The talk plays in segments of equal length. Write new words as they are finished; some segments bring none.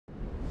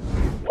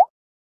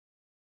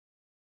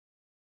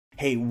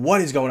Hey, what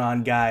is going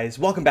on, guys?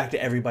 Welcome back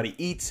to Everybody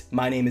Eats.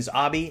 My name is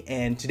Abby,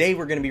 and today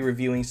we're going to be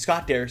reviewing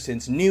Scott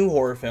Derrickson's new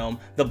horror film,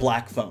 The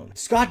Black Phone.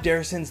 Scott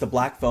Derrickson's The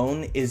Black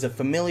Phone is a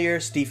familiar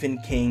Stephen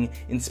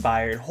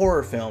King-inspired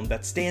horror film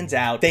that stands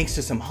out thanks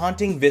to some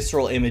haunting,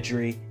 visceral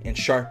imagery and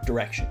sharp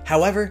direction.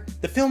 However,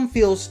 the film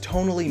feels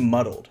tonally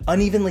muddled,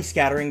 unevenly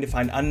scattering to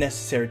find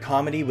unnecessary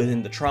comedy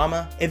within the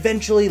trauma,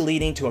 eventually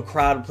leading to a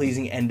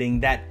crowd-pleasing ending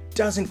that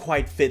doesn't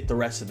quite fit the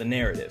rest of the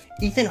narrative.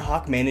 Ethan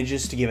Hawke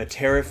manages to give a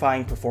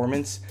terrifying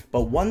performance,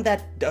 but one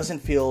that doesn't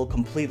feel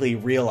completely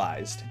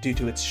realized due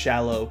to its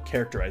shallow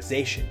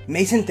characterization.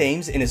 Mason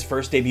Thames, in his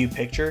first debut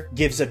picture,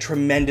 gives a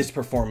tremendous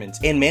performance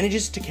and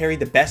manages to carry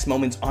the best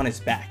moments on his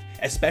back,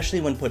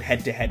 especially when put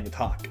head-to-head with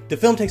Hawke. The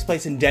film takes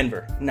place in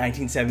Denver,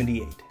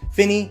 1978.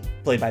 Finney,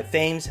 played by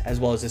Thames, as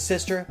well as his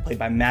sister, played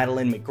by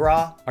Madeline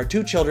McGraw, are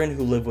two children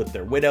who live with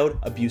their widowed,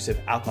 abusive,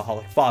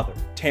 alcoholic father,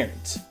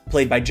 Terrence,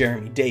 played by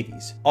Jeremy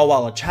Davies, all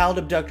while a child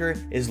abductor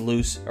is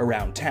loose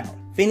around town.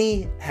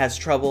 Finney has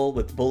trouble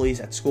with bullies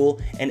at school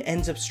and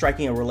ends up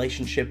striking a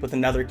relationship with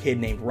another kid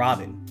named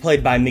Robin,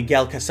 played by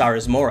Miguel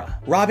Casares Mora.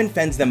 Robin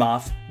fends them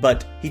off,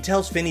 but he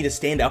tells Finney to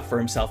stand up for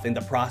himself in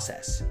the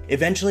process.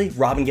 Eventually,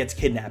 Robin gets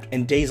kidnapped,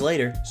 and days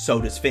later,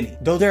 so does Finney.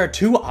 Though there are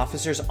two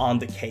officers on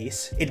the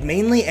case, it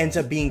mainly ends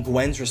up being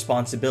Gwen's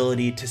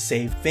responsibility to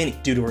save Finney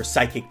due to her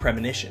psychic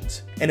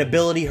premonitions, an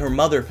ability her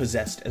mother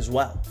possessed as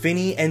well.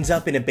 Finney ends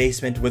up in a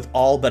basement with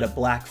all but a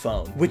black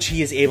phone, which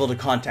he is able to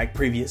contact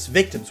previous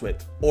victims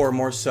with, or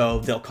more so,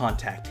 they'll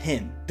contact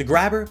him. The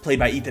grabber, played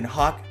by Ethan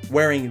Hawke,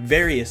 wearing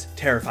various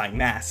terrifying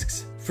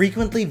masks,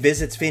 frequently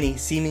visits Finney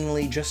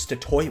seemingly just to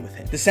toy with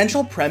him. The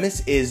central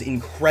premise is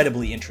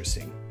incredibly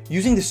interesting,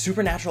 using the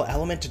supernatural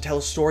element to tell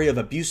a story of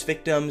abuse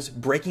victims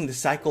breaking the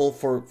cycle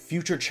for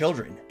future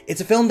children. It's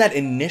a film that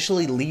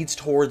initially leads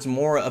towards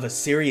more of a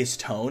serious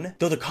tone,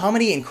 though the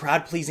comedy and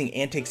crowd-pleasing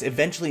antics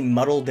eventually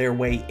muddle their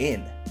way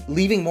in,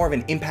 leaving more of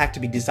an impact to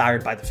be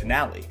desired by the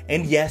finale.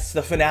 And yes,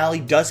 the finale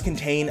does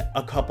contain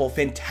a couple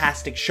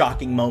fantastic,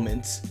 shocking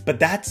moments, but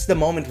that's the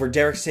moment where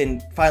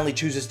Derrickson finally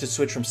chooses to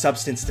switch from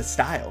substance to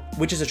style,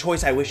 which is a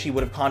choice I wish he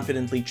would have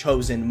confidently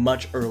chosen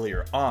much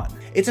earlier on.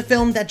 It's a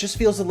film that just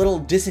feels a little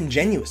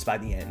disingenuous by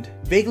the end,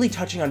 vaguely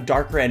touching on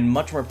darker and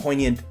much more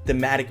poignant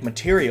thematic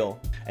material,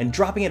 and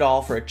dropping it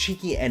all for a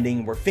cheeky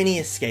ending where Finney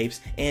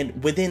escapes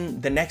and within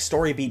the next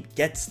story beat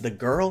gets the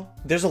girl.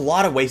 There's a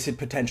lot of wasted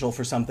potential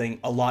for something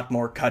a lot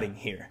more cutting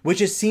here,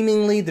 which is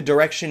seemingly the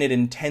direction it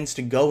intends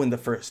to go in the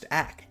first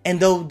act. And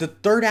though the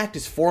third act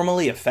is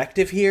formally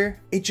effective here,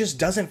 it just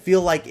doesn't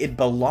feel like it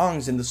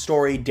belongs in the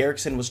story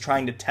Derrickson was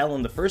trying to tell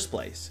in the first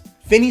place.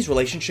 Finney's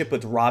relationship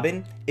with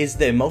Robin is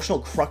the emotional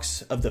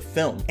crux of the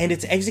film, and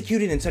it's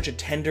executed in such a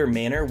tender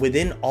manner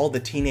within all the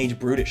teenage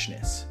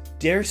brutishness.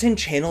 Derrickson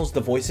channels the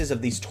voices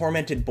of these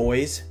tormented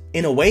boys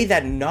in a way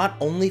that not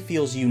only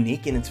feels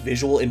unique in its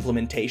visual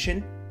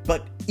implementation,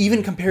 but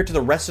even compared to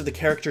the rest of the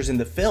characters in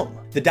the film.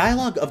 The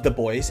dialogue of the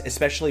boys,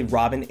 especially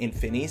Robin and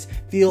Finney's,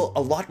 feel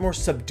a lot more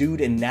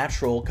subdued and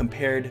natural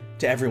compared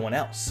to everyone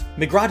else.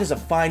 McGraw does a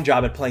fine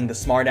job at playing the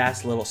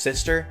smartass little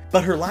sister,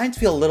 but her lines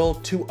feel a little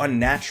too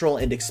unnatural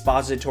and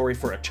expository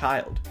for a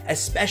child,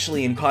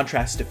 especially in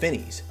contrast to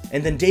Finney's.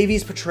 And then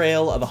Davies'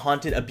 portrayal of a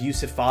haunted,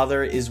 abusive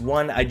father is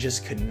one I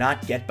just could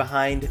not get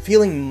behind,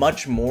 feeling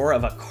much more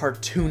of a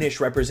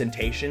cartoonish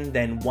representation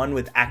than one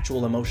with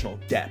actual emotional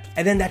depth.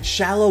 And then that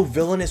shallow,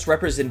 villainous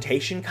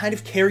representation kind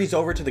of carries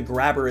over to the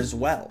grabber as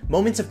well.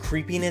 Moments of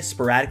creepiness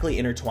sporadically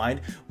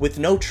intertwined with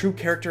no true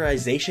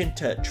characterization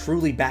to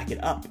truly back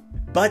it up.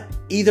 But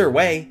either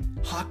way,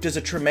 Hawke does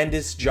a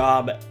tremendous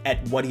job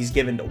at what he's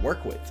given to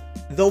work with.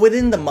 Though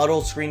within the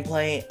muddled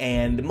screenplay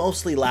and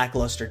mostly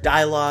lackluster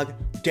dialogue,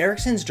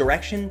 Derrickson's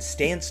direction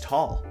stands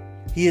tall.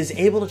 He is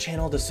able to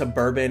channel the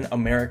suburban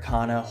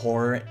Americana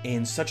horror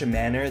in such a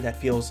manner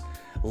that feels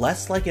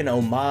less like an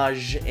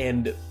homage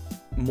and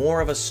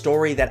more of a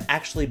story that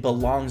actually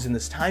belongs in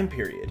this time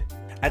period.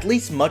 At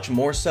least much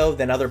more so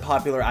than other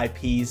popular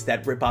IPs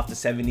that rip off the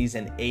 70s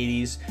and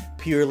 80s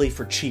purely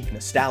for cheap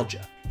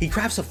nostalgia. He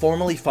crafts a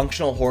formally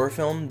functional horror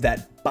film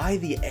that by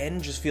the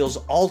end just feels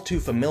all too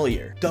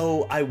familiar,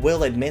 though I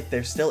will admit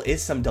there still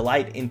is some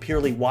delight in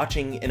purely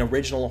watching an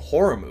original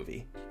horror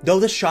movie. Though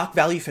the shock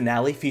value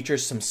finale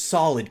features some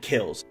solid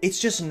kills, it's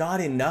just not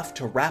enough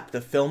to wrap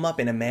the film up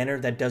in a manner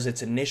that does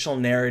its initial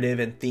narrative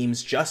and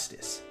themes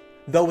justice.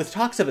 Though with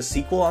talks of a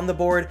sequel on the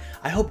board,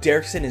 I hope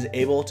Derrickson is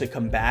able to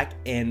come back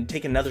and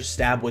take another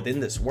stab within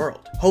this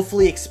world,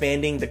 hopefully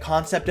expanding the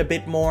concept a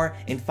bit more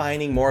and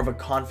finding more of a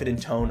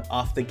confident tone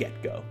off the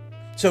get-go.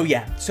 So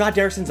yeah, Scott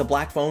Derrickson's The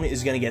Black Phone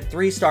is going to get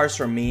 3 stars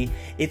from me.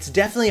 It's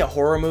definitely a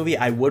horror movie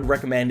I would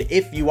recommend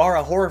if you are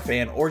a horror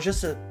fan or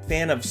just a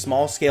fan of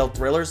small-scale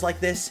thrillers like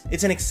this,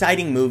 it's an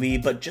exciting movie,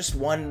 but just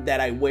one that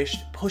I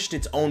wished pushed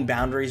its own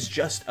boundaries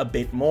just a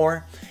bit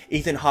more.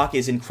 Ethan Hawke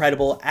is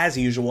incredible as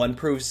usual and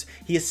proves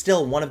he is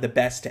still one of the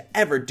best to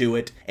ever do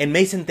it, and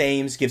Mason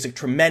Thames gives a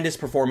tremendous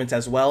performance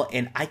as well,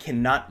 and I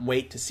cannot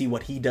wait to see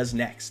what he does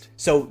next.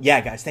 So yeah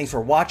guys, thanks for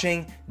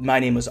watching. My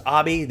name was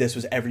Abi, this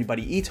was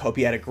Everybody Eats, hope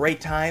you had a great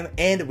time,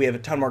 and we have a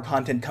ton more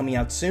content coming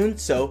out soon,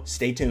 so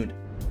stay tuned.